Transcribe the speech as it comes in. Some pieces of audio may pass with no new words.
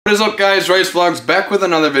What is up, guys? Rice Vlogs back with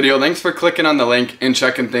another video. Thanks for clicking on the link and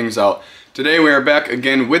checking things out. Today we are back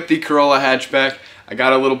again with the Corolla hatchback. I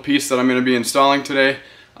got a little piece that I'm going to be installing today.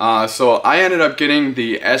 So I ended up getting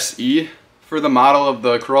the SE for the model of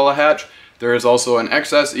the Corolla hatch. There is also an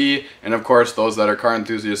XSE, and of course those that are car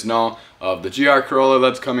enthusiasts know of the GR Corolla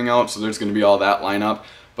that's coming out, so there's going to be all that lineup.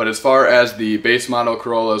 But as far as the base model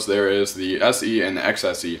Corollas, there is the SE and the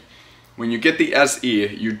XSE. When you get the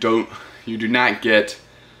SE, you do not get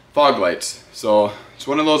fog lights. So it's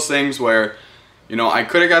one of those things where, you know, I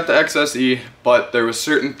could have got the XSE, but there were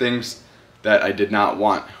certain things that I did not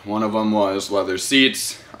want. One of them was leather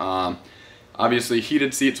seats. Obviously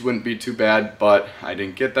heated seats wouldn't be too bad, but I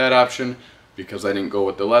didn't get that option because I didn't go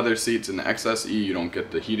with the leather seats in the XSE. You don't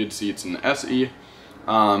get the heated seats in the SE.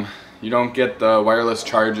 You don't get the wireless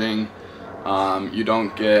charging. You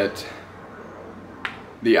don't get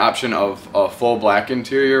the option of a full black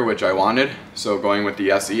interior, which I wanted. So going with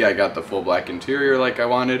the SE, I got the full black interior like I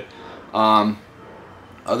wanted.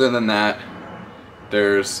 Other than that,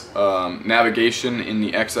 there's navigation in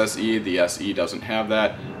the XSE. The SE doesn't have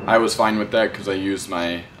that. I was fine with that because I use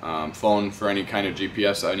my phone for any kind of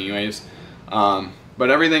GPS anyways.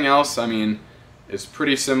 But everything else, I mean, is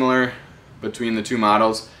pretty similar between the two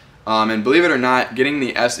models. And believe it or not, getting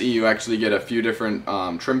the SE, you actually get a few different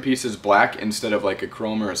trim pieces black instead of like a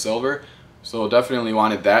chrome or a silver. So definitely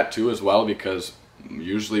wanted that too as well, because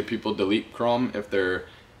usually people delete chrome if they're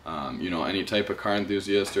you know, any type of car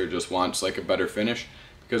enthusiast or just wants like a better finish,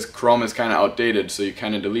 because chrome is kind of outdated, so you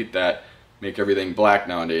kind of delete that, make everything black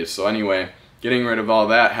nowadays. So anyway, getting rid of all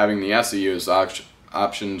that, having the SE is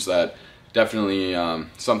options that definitely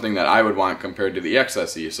something that I would want compared to the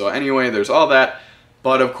XSE. So anyway, there's all that.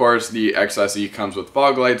 But of course the XSE comes with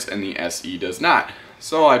fog lights and the SE does not.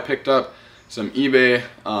 So I picked up some eBay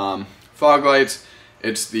fog lights.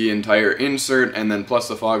 It's the entire insert and then plus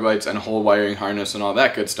the fog lights and a whole wiring harness and all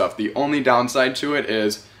that good stuff. The only downside to it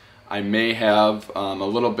is I may have a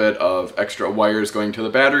little bit of extra wires going to the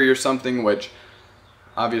battery or something, which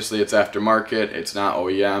obviously it's aftermarket, it's not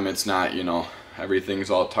OEM, it's not, you know, everything's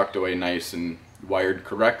all tucked away nice and wired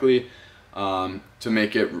correctly. To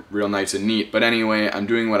make it real nice and neat. But anyway, I'm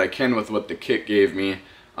doing what I can with what the kit gave me.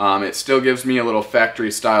 It still gives me a little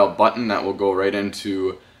factory style button that will go right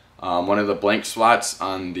into one of the blank slots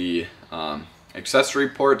on the accessory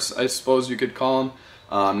ports, I suppose you could call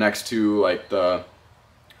them, next to like the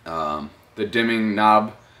dimming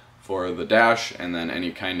knob for the dash, and then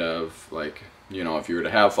any kind of, like, you know, if you were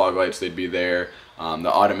to have fog lights, they'd be there.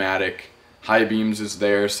 The automatic high beams is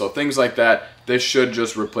there, so things like that. This should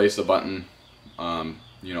just replace the button,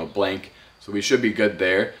 you know, blank, so we should be good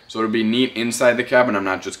there. So it'll be neat inside the cabin. I'm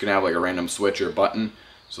not just gonna have like a random switch or button,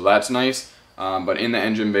 so that's nice. But in the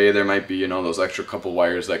engine bay there might be, you know, those extra couple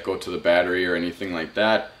wires that go to the battery or anything like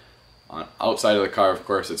that. Outside of the car, of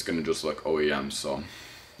course, it's gonna just look OEM. So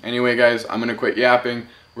anyway, guys, I'm gonna quit yapping.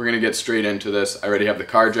 We're gonna get straight into this. I already have the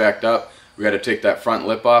car jacked up. We got to take that front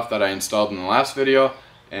lip off that I installed in the last video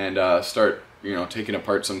and start, you know, taking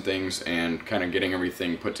apart some things and kind of getting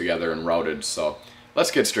everything put together and routed. So let's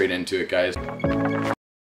get straight into it, guys.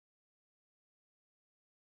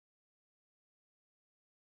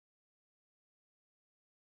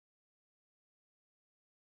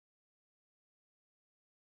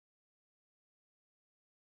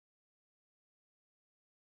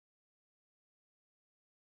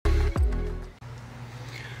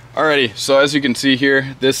 Alrighty, so as you can see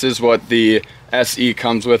here, this is what the SE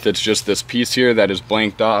comes with. It's just this piece here that is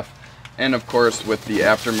blanked off. And of course with the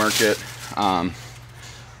aftermarket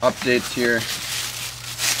updates here,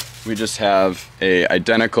 we just have a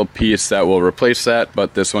identical piece that will replace that,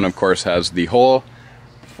 but this one of course has the hole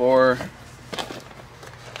for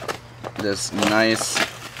this nice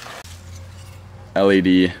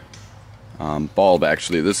LED bulb.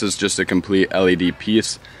 Actually, this is just a complete LED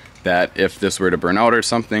piece that if this were to burn out or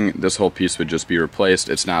something, this whole piece would just be replaced.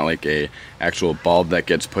 It's not like a actual bulb that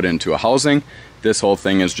gets put into a housing. This whole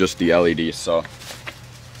thing is just the LED. So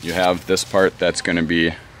you have this part that's going to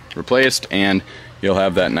be replaced, and you'll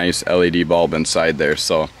have that nice LED bulb inside there.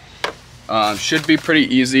 So should be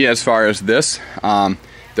pretty easy as far as this.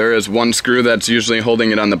 There is one screw that's usually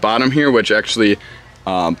holding it on the bottom here, which actually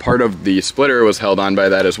part of the splitter was held on by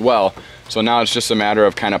that as well. So now it's just a matter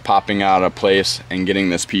of kind of popping out of place and getting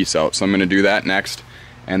this piece out. So I'm going to do that next,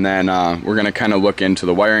 and then we're going to kind of look into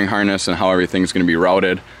the wiring harness and how everything's going to be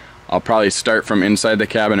routed. I'll probably start from inside the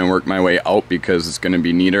cabin and work my way out, because it's going to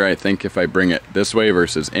be neater, I think, if I bring it this way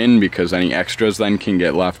versus in, because any extras then can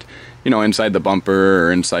get left, you know, inside the bumper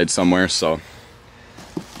or inside somewhere. So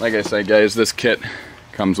like I said, guys, this kit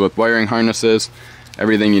comes with wiring harnesses,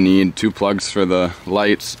 everything you need. 2 plugs for the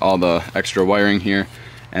lights, all the extra wiring here,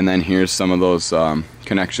 and then here's some of those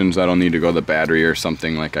connections that'll need to go to the battery or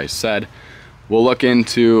something like I said. We'll look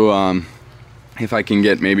into if I can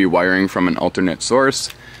get maybe wiring from an alternate source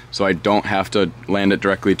so I don't have to land it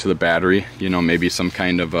directly to the battery, you know, maybe some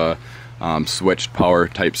kind of a switched power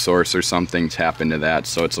type source or something, tap into that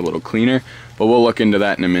so it's a little cleaner, but we'll look into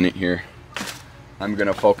that in a minute here. I'm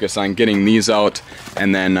gonna focus on getting these out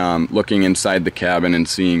and then looking inside the cabin and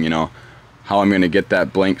seeing, you know, how I'm gonna get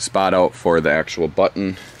that blank spot out for the actual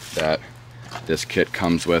button that this kit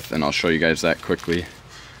comes with, and I'll show you guys that quickly.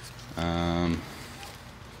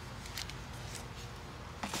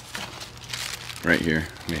 Right here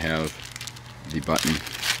we have the button.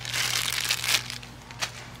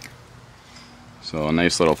 So a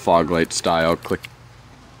nice little fog light style click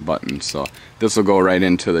button. So this will go right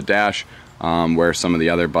into the dash where some of the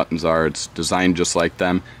other buttons are. It's designed just like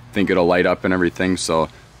them. I think it'll light up and everything, so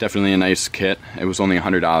definitely a nice kit. It was only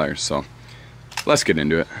 $100, so let's get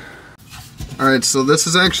into it. Alright, so this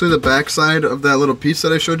is actually the back side of that little piece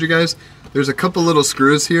that I showed you guys. There's a couple little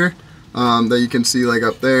screws here that you can see, like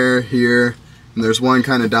up there, here, and there's one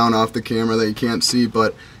kind of down off the camera that you can't see,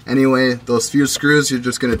 but anyway, those few screws you're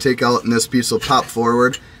just going to take out and this piece will pop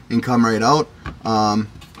forward and come right out.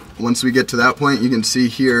 Once we get to that point, you can see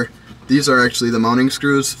here, these are actually the mounting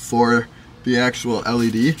screws for the actual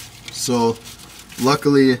LED. So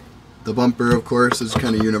luckily the bumper, of course, is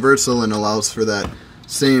kind of universal and allows for that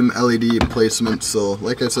same LED placement. So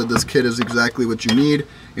like I said, this kit is exactly what you need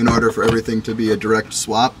in order for everything to be a direct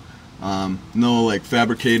swap. No like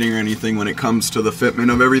fabricating or anything when it comes to the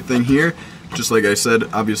fitment of everything here. Just like I said,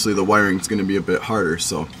 obviously the wiring is going to be a bit harder,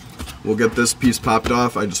 so we'll get this piece popped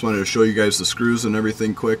off. I just wanted to show you guys the screws and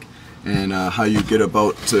everything quick, and how you get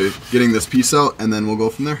about to getting this piece out, and then we'll go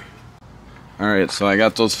from there. Alright, so I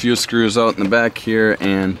got those few screws out in the back here,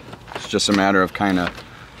 and it's just a matter of kind of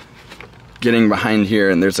getting behind here,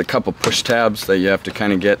 and there's a couple push tabs that you have to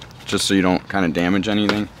kind of get just so you don't kind of damage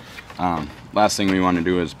anything. Last thing we want to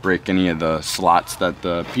do is break any of the slots that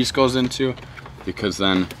the piece goes into, because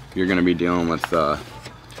then you're going to be dealing with a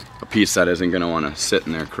piece that isn't going to want to sit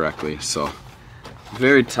in there correctly. So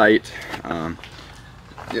very tight,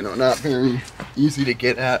 you know, not very easy to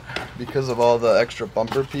get at because of all the extra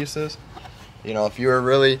bumper pieces. You know, if you were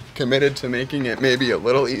really committed to making it maybe a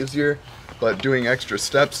little easier but doing extra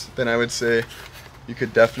steps, then I would say you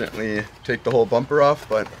could definitely take the whole bumper off,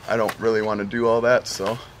 but I don't really want to do all that,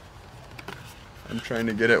 so I'm trying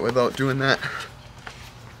to get it without doing that.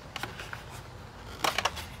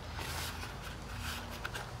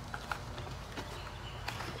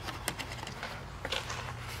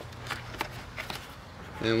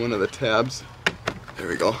 And one of the tabs, there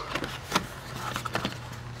we go.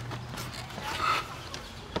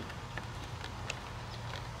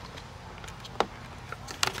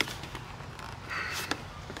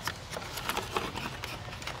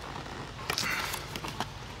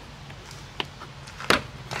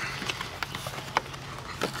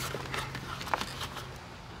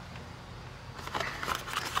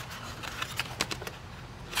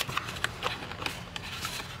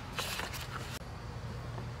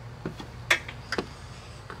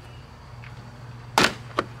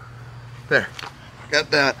 There, got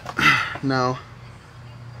that. Now,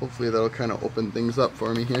 hopefully that'll kind of open things up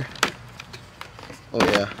for me here. Oh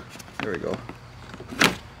yeah, there we go.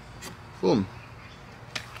 Boom.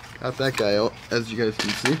 Got that guy out, as you guys can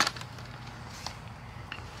see.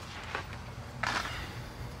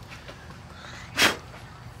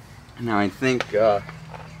 Now I think my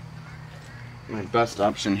best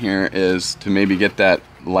option here is to maybe get that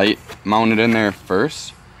light mounted in there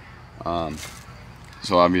first.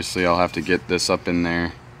 So obviously I'll have to get this up in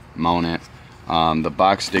there, mount it. The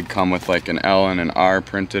box did come with like an L and an R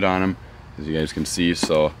printed on them, as you guys can see.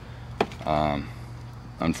 So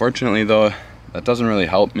unfortunately though, that doesn't really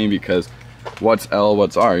help me, because what's L,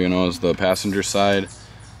 what's R? You know, is the passenger side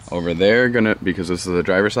over there gonna, because this is the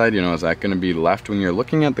driver's side, you know, is that gonna be left when you're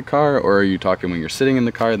looking at the car, or are you talking when you're sitting in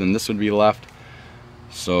the car? Then this would be left.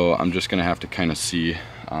 So I'm just gonna have to kind of see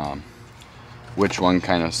which one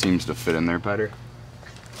kind of seems to fit in there better.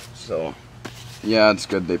 So yeah, it's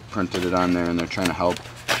good they printed it on there and they're trying to help,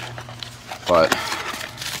 but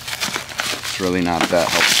it's really not that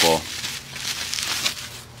helpful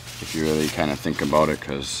if you really kind of think about it,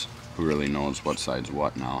 because who really knows what side's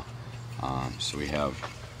what now. So we have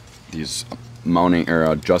these mounting or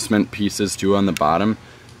adjustment pieces too on the bottom.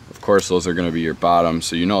 Of course those are going to be your bottom,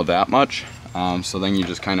 so you know that much. So then you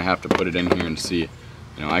just kind of have to put it in here and see.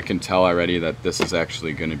 You know, I can tell already that this is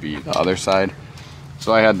actually going to be the other side.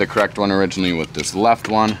 So I had the correct one originally with this left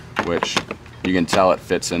one, which You can tell it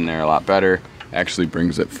fits in there a lot better. Actually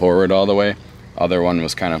brings it forward all the way. Other one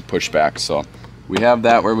was kind of pushed back. So we have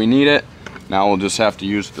that where we need it. Now we'll just have to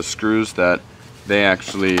use the screws that they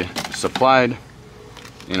actually supplied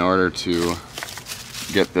in order to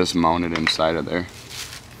get this mounted inside of there.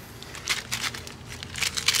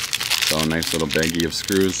 So a nice little baggie of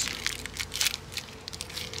screws.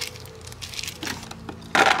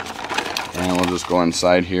 And we'll just go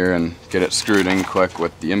inside here and get it screwed in quick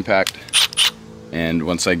with the impact. And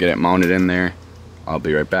once I get it mounted in there, I'll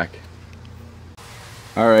be right back.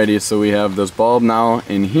 Alrighty, so we have this bulb now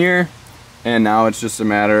in here, and now it's just a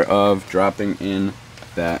matter of dropping in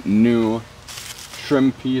that new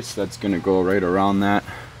trim piece that's going to go right around that.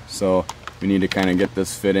 So we need to kind of get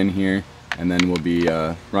this fit in here, and then we'll be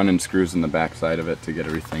running screws in the back side of it to get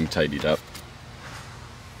everything tidied up.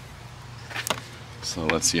 So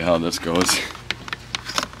let's see how this goes.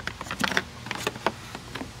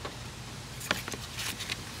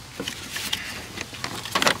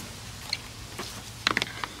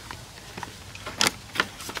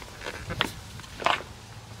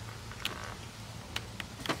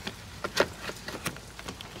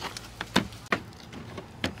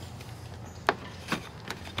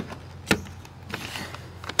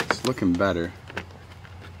 Looking better.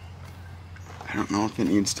 I don't know if it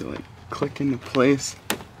needs to like click into place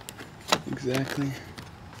exactly.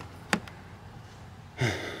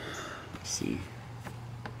 Let's see.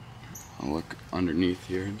 I'll look underneath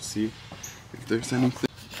here and see if there's anything.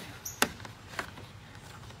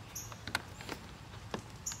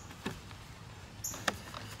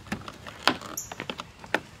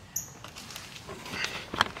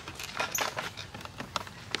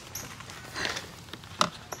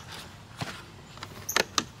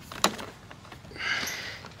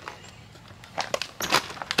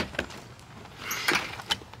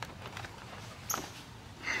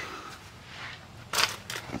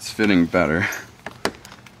 It's fitting better.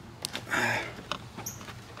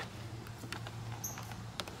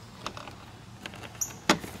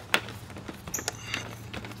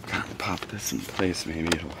 Gotta pop this in place, maybe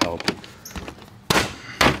it'll help.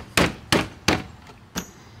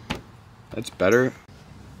 That's better.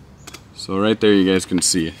 So right there you guys can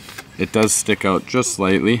see it does stick out just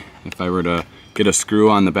slightly. If I were to get a screw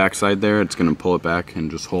on the back side there, it's gonna pull it back and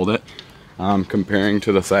just hold it. Comparing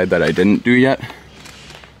to the side that I didn't do yet,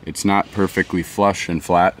 it's not perfectly flush and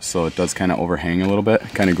flat, so it does kind of overhang a little bit,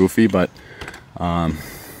 kind of goofy, but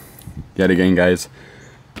yet again guys,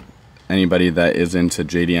 anybody that is into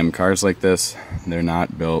JDM cars like this, they're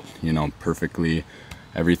not built, you know, perfectly.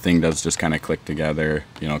 Everything does just kind of click together,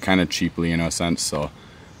 you know, kind of cheaply in a sense, so,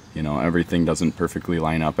 you know, everything doesn't perfectly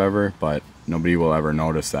line up ever, but nobody will ever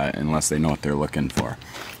notice that unless they know what they're looking for.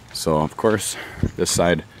 So of course, this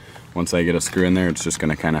side, once I get a screw in there, it's just going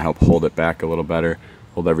to kind of help hold it back a little better,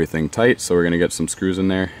 hold everything tight. So we're going to get some screws in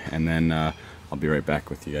there, and then I'll be right back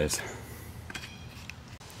with you guys.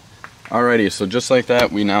 Alrighty, so just like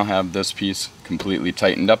that, we now have this piece completely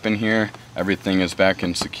tightened up in here. Everything is back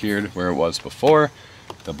and secured where it was before.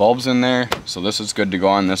 The bulb's in there, so this is good to go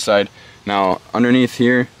on this side. Now underneath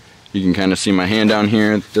here, you can kind of see my hand down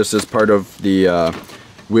here. This is part of the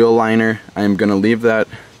wheel liner. I'm going to leave that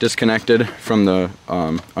disconnected from the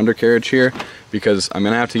undercarriage here, because I'm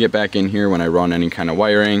going to have to get back in here when I run any kind of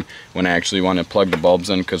wiring, when I actually want to plug the bulbs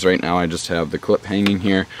in, because right now I just have the clip hanging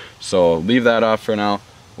here. So leave that off for now.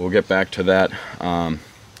 We'll get back to that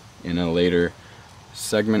in a later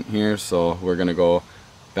segment here. So we're going to go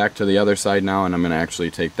back to the other side now, and I'm going to actually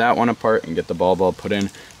take that one apart and get the bulb all put in.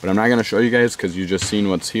 But I'm not going to show you guys because you just seen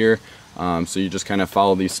what's here. So you just kind of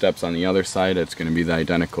follow these steps on the other side. It's going to be the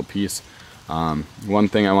identical piece. One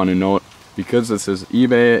thing I want to note, because this is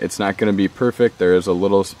eBay, it's not going to be perfect. There is a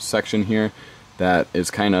little section here that is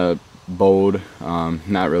kind of bowed,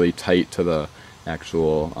 not really tight to the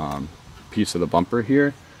actual piece of the bumper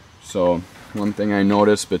here. So one thing I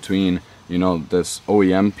noticed between, you know, this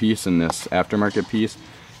OEM piece and this aftermarket piece,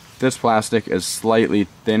 this plastic is slightly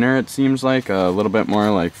thinner, it seems like, a little bit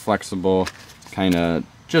more like flexible, kind of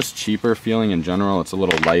just cheaper feeling in general. It's a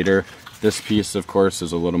little lighter. This piece, of course,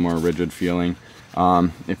 is a little more rigid feeling.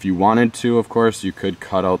 If you wanted to, of course, you could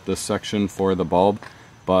cut out this section for the bulb,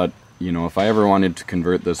 but you know, if I ever wanted to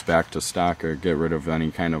convert this back to stock or get rid of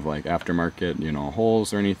any kind of like aftermarket, you know,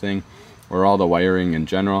 holes or anything, or all the wiring in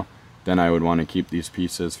general, then I would want to keep these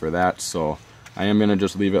pieces for that. So I am going to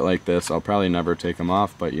just leave it like this. I'll probably never take them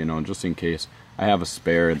off, but you know, just in case, I have a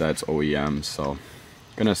spare that's OEM, so I'm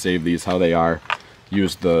going to save these how they are,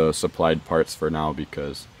 use the supplied parts for now,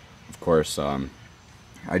 because of course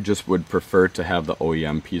I just would prefer to have the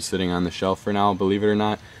OEM piece sitting on the shelf for now, believe it or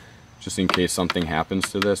not. just in case something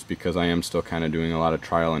happens to this, because I am still kind of doing a lot of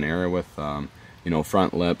trial and error with you know,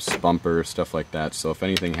 front lips, bumpers, stuff like that. So if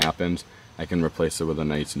anything happens, I can replace it with a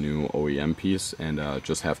nice new OEM piece and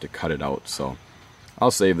just have to cut it out. So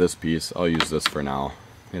I'll save this piece. I'll use this for now.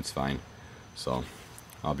 It's fine. So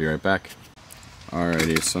I'll be right back.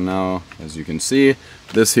 Alrighty, so now as you can see,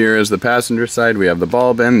 this here is the passenger side. We have the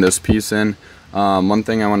bulb in, this piece in. One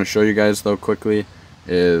thing I want to show you guys though quickly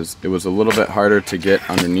is it was a little bit harder to get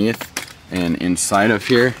underneath and inside of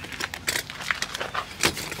here.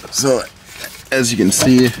 So as you can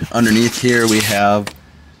see, underneath here we have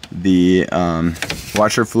the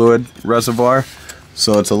washer fluid reservoir.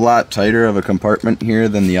 So it's a lot tighter of a compartment here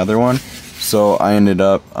than the other one. So I ended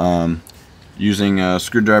up using a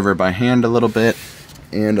screwdriver by hand a little bit,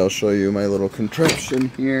 and I'll show you my little contraption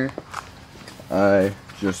here. I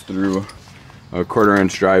just threw a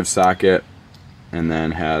 1/4-inch drive socket and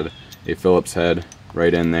then had a Phillips head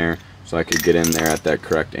right in there so I could get in there at that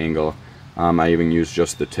correct angle. I even used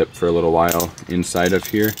just the tip for a little while inside of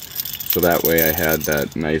here, so that way I had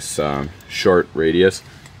that nice short radius,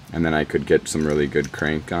 and then I could get some really good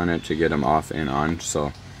crank on it to get them off and on.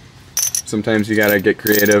 So sometimes you gotta get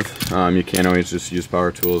creative. You can't always just use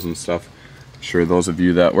power tools and stuff. I'm sure those of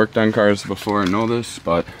you that worked on cars before know this,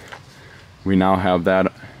 but we now have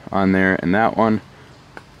that on there and that one.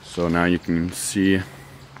 So now you can see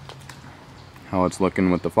how it's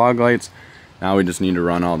looking with the fog lights. Now we just need to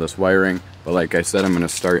run all this wiring, but like I said, I'm going to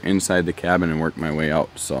start inside the cabin and work my way out.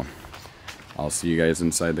 So I'll see you guys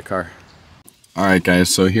inside the car. Alright guys,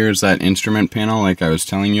 so here's that instrument panel like I was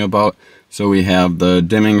telling you about. So we have the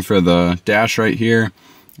dimming for the dash right here,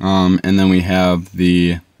 and then we have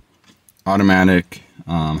the automatic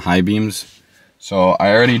high beams. So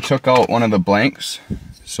I already took out one of the blanks.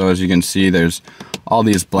 So as you can see, there's all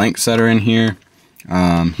these blanks that are in here.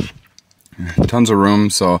 Tons of room,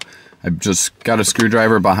 so I just got a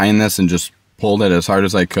screwdriver behind this and just pulled it as hard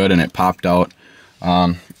as I could, and it popped out.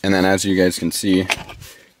 And then as you guys can see,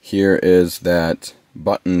 here is that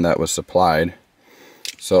button that was supplied.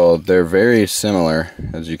 So they're very similar,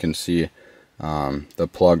 as you can see, the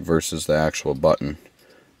plug versus the actual button.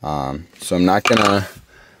 So I'm not gonna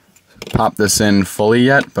pop this in fully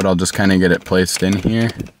yet, but I'll just kind of get it placed in here.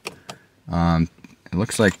 It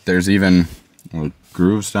looks like there's even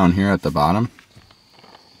grooves down here at the bottom.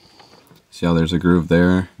 See how there's a groove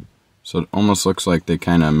there? So it almost looks like they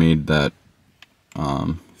kind of made that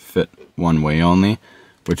fit one way only,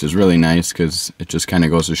 which is really nice because it just kind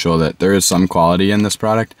of goes to show that there is some quality in this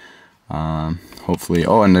product. Hopefully,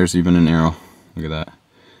 oh, and there's even an arrow. Look at that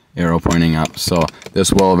arrow pointing up. So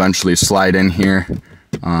this will eventually slide in here.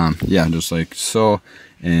 Yeah, just like so.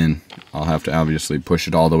 And I'll have to obviously push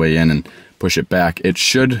it all the way in and push it back. It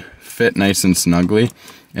should fit nice and snugly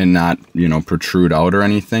and not, you know, protrude out or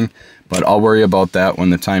anything. But I'll worry about that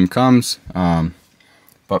when the time comes.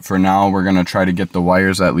 But for now, we're going to try to get the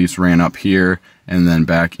wires at least ran up here and then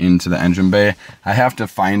back into the engine bay. I have to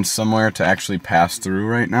find somewhere to actually pass through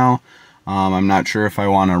right now. I'm not sure if I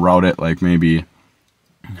want to route it like maybe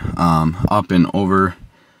up and over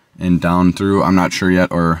and down through. I'm not sure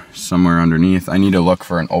yet, or somewhere underneath. I need to look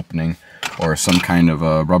for an opening or some kind of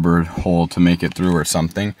a rubber hole to make it through or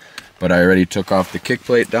something. But I already took off the kick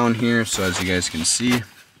plate down here, so as you guys can see,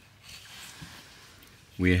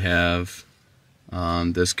 we have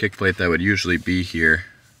this kick plate that would usually be here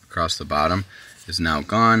across the bottom is now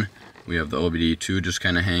gone. We have the OBD2 just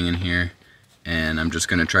kind of hanging here, and I'm just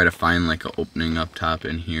going to try to find like an opening up top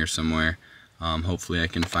in here somewhere. Hopefully I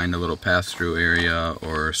can find a little pass-through area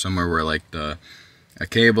or somewhere where like a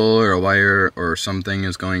cable or a wire or something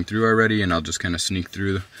is going through already, and I'll just kind of sneak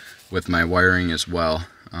through with my wiring as well.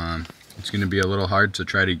 It's going to be a little hard to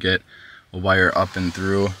try to get a wire up and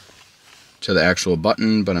through to the actual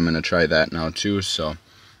button, but I'm going to try that now too. So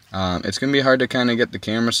it's going to be hard to kind of get the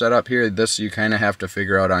camera set up here. This you kind of have to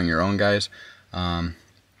figure out on your own, guys.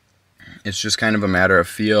 It's just kind of a matter of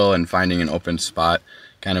feel and finding an open spot,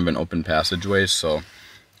 kind of an open passageway. So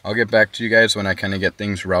I'll get back to you guys when I kind of get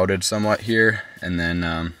things routed somewhat here, and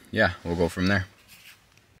then yeah, we'll go from there.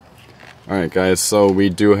 Alright guys, so we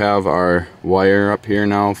do have our wire up here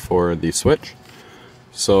now for the switch.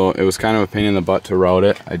 So it was kind of a pain in the butt to route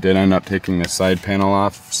it. I did end up taking the side panel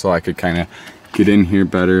off so I could kind of get in here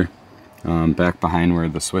better, back behind where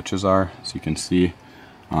the switches are. As you can see,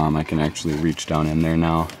 I can actually reach down in there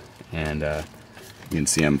now, and you can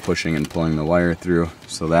see I'm pushing and pulling the wire through,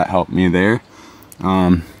 so that helped me there.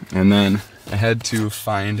 And then I had to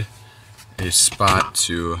find a spot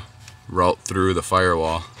to route through the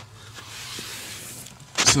firewall.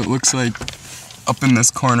 So it looks like up in this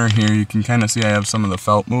corner here, you can kind of see I have some of the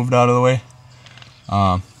felt moved out of the way.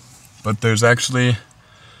 but there's actually,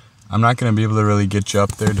 I'm not going to be able to really get you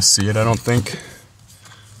up there to see it, I don't think.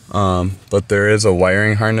 But there is a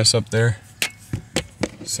wiring harness up there.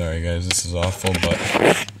 Sorry guys, this is awful, but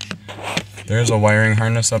there's a wiring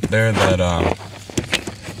harness up there that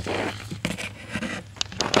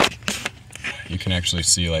you can actually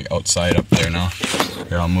see like outside up there now.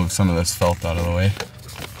 Here, I'll move some of this felt out of the way.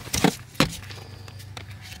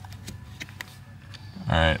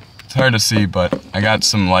 Alright, it's hard to see, but I got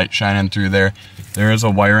some light shining through there. There is a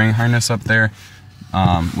wiring harness up there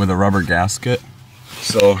with a rubber gasket.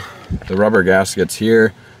 So the rubber gasket's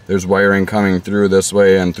here. There's wiring coming through this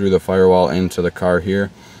way and through the firewall into the car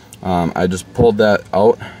here. I just pulled that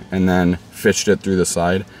out and then fished it through the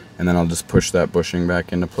side, and then I'll just push that bushing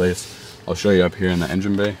back into place. I'll show you up here in the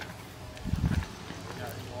engine bay.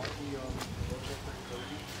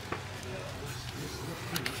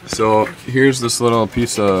 So here's this little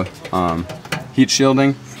piece of heat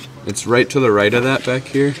shielding. It's right to the right of that back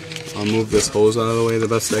here. I'll move this hose out of the way the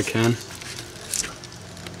best I can.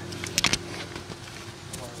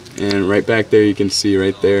 And right back there, you can see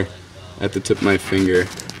right there at the tip of my finger,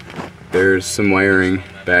 there's some wiring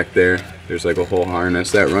back there. There's like a whole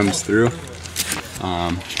harness that runs through.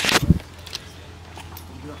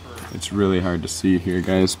 It's really hard to see here,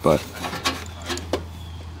 guys, but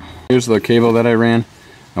here's the cable that I ran.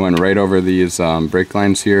 I went right over these brake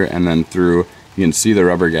lines here and then through. You can see the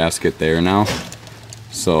rubber gasket there now.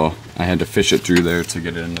 So I had to fish it through there to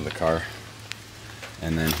get it into the car.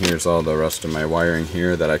 And then here's all the rest of my wiring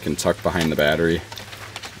here that I can tuck behind the battery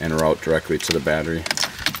and route directly to the battery.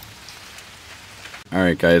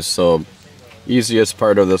 Alright guys, so easiest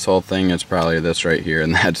part of this whole thing is probably this right here,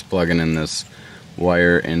 and that's plugging in this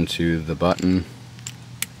wire into the button.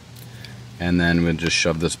 And then we'll just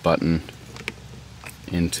shove this button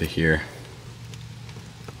into here.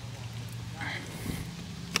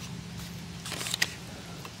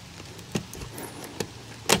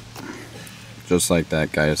 Just like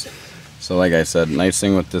that, guys. So like I said, nice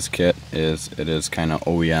thing with this kit is it is kind of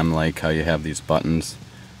OEM like how you have these buttons.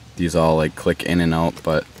 These all like click in and out,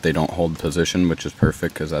 but they don't hold position, which is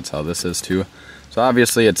perfect because that's how this is too. So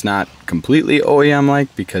obviously it's not completely OEM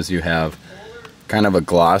like because you have kind of a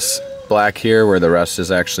gloss black here where the rest is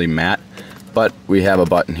actually matte, but we have a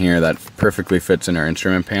button here that perfectly fits in our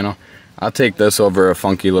instrument panel. I'll take this over a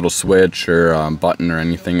funky little switch or button or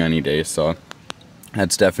anything any day, so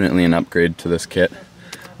that's definitely an upgrade to this kit.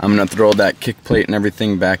 I'm going to throw that kick plate and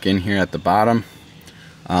everything back in here at the bottom,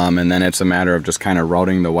 and then it's a matter of just kind of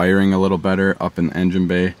routing the wiring a little better up in the engine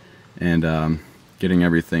bay and getting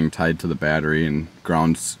everything tied to the battery and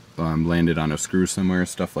grounds landed on a screw somewhere,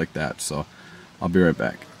 stuff like that. So I'll be right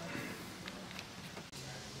back.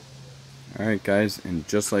 Alright guys, and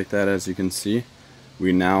just like that, as you can see,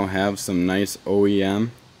 we now have some nice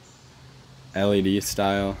OEM LED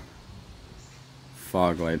style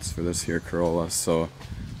fog lights for this here Corolla. So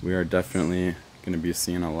we are definitely going to be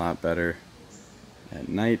seeing a lot better at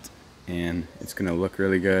night, and it's going to look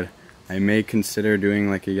really good. I may consider doing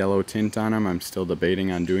like a yellow tint on them. I'm still debating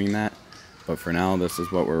on doing that, but for now this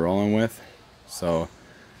is what we're rolling with. So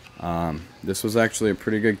this was actually a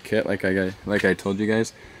pretty good kit, like I told you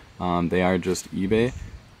guys. They are just eBay,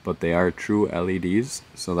 but they are true LEDs,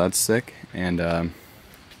 so that's sick, and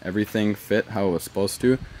everything fit how it was supposed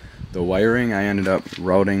to. The wiring I ended up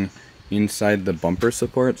routing inside the bumper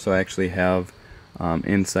support, so I actually have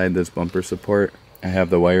inside this bumper support I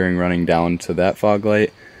have the wiring running down to that fog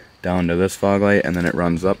light, down to this fog light, and then it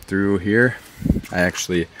runs up through here. I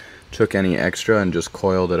actually took any extra and just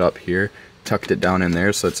coiled it up here, tucked it down in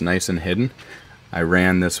there so it's nice and hidden. I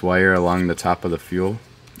ran this wire along the top of the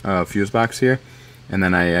fuse box here, and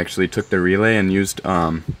then I actually took the relay and used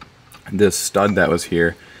this stud that was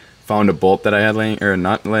here. Found a bolt that I had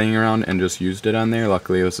nut laying around and just used it on there.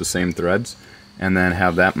 Luckily it was the same threads, and then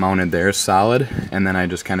have that mounted there solid, and then I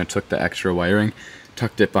just kind of took the extra wiring,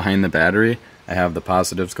 tucked it behind the battery. I have the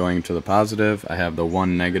positives going to the positive, I have the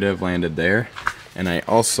one negative landed there, and I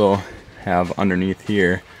also have underneath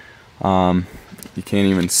here, you can't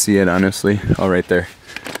even see it honestly, oh right there,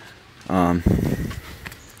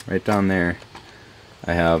 right down there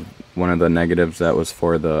I have one of the negatives that was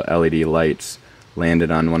for the LED lights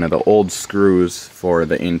landed on one of the old screws for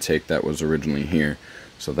the intake that was originally here.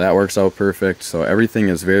 So that works out perfect. So everything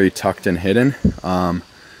is very tucked and hidden.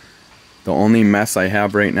 The only mess I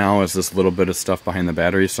have right now is this little bit of stuff behind the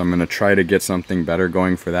battery, so I'm going to try to get something better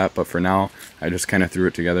going for that, but for now I just kind of threw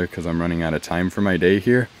it together because I'm running out of time for my day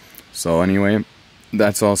here. So anyway,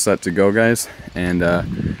 that's all set to go, guys, and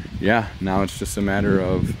yeah, now it's just a matter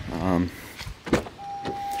of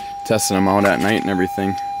testing them out at night and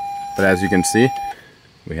everything. But as you can see,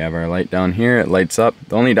 We have our light down here, it lights up.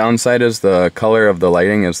 The only downside is the color of the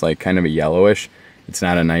lighting is like kind of a yellowish. It's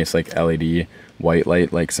not a nice like LED white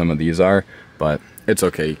light like some of these are, but it's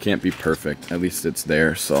okay, you can't be perfect. At least it's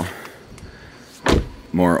there, so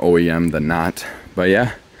more OEM than not. But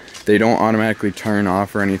yeah, they don't automatically turn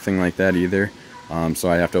off or anything like that either. So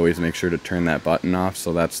I have to always make sure to turn that button off,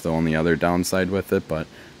 so that's the only other downside with it, but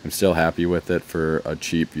I'm still happy with it for a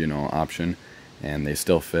cheap, you know, option. And they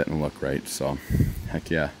still fit and look right, so heck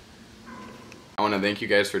yeah. I want to thank you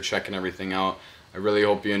guys for checking everything out. I really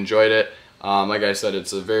hope you enjoyed it. Like I said,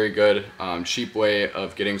 it's a very good cheap way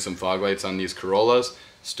of getting some fog lights on these Corollas.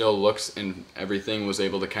 Still looks and everything was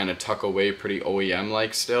able to kind of tuck away pretty OEM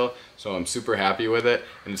like still, so I'm super happy with it.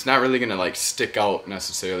 And it's not really gonna like stick out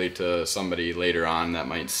necessarily to somebody later on that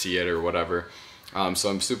might see it or whatever. So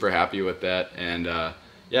I'm super happy with that. And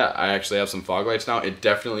yeah, I actually have some fog lights now. It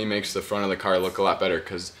definitely makes the front of the car look a lot better,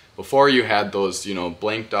 because before you had those, you know,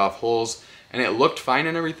 blanked off holes and it looked fine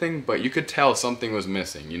and everything, but you could tell something was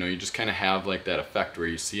missing. You know, you just kind of have like that effect where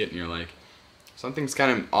you see it and you're like, something's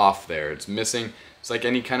kind of off there. It's missing. It's like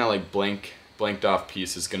any kind of like blanked off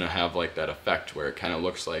piece is gonna have like that effect where it kind of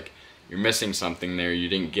looks like you're missing something there. You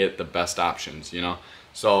didn't get the best options, you know?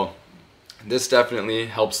 So this definitely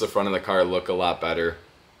helps the front of the car look a lot better.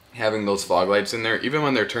 Having those fog lights in there, even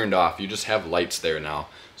when they're turned off, you just have lights there now,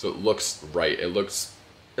 so it looks right. It looks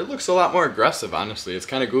a lot more aggressive, honestly. It's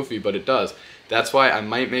kind of goofy, but it does. That's why I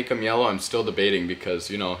might make them yellow. I'm still debating, because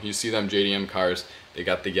you know, you see them JDM cars, they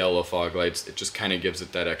got the yellow fog lights. It just kind of gives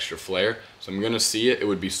it that extra flair. So I'm gonna see it. It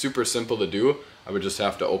would be super simple to do. I would just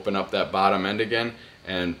have to open up that bottom end again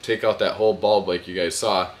and take out that whole bulb like you guys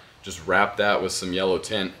saw, just wrap that with some yellow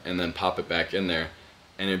tint and then pop it back in there,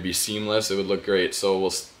 and it'd be seamless. It would look great. So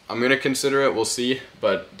I'm gonna consider it, we'll see,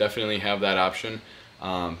 but definitely have that option.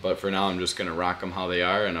 But for now, I'm just gonna rock them how they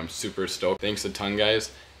are, and I'm super stoked. Thanks a ton,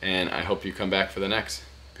 guys, and I hope you come back for the next.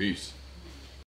 Peace.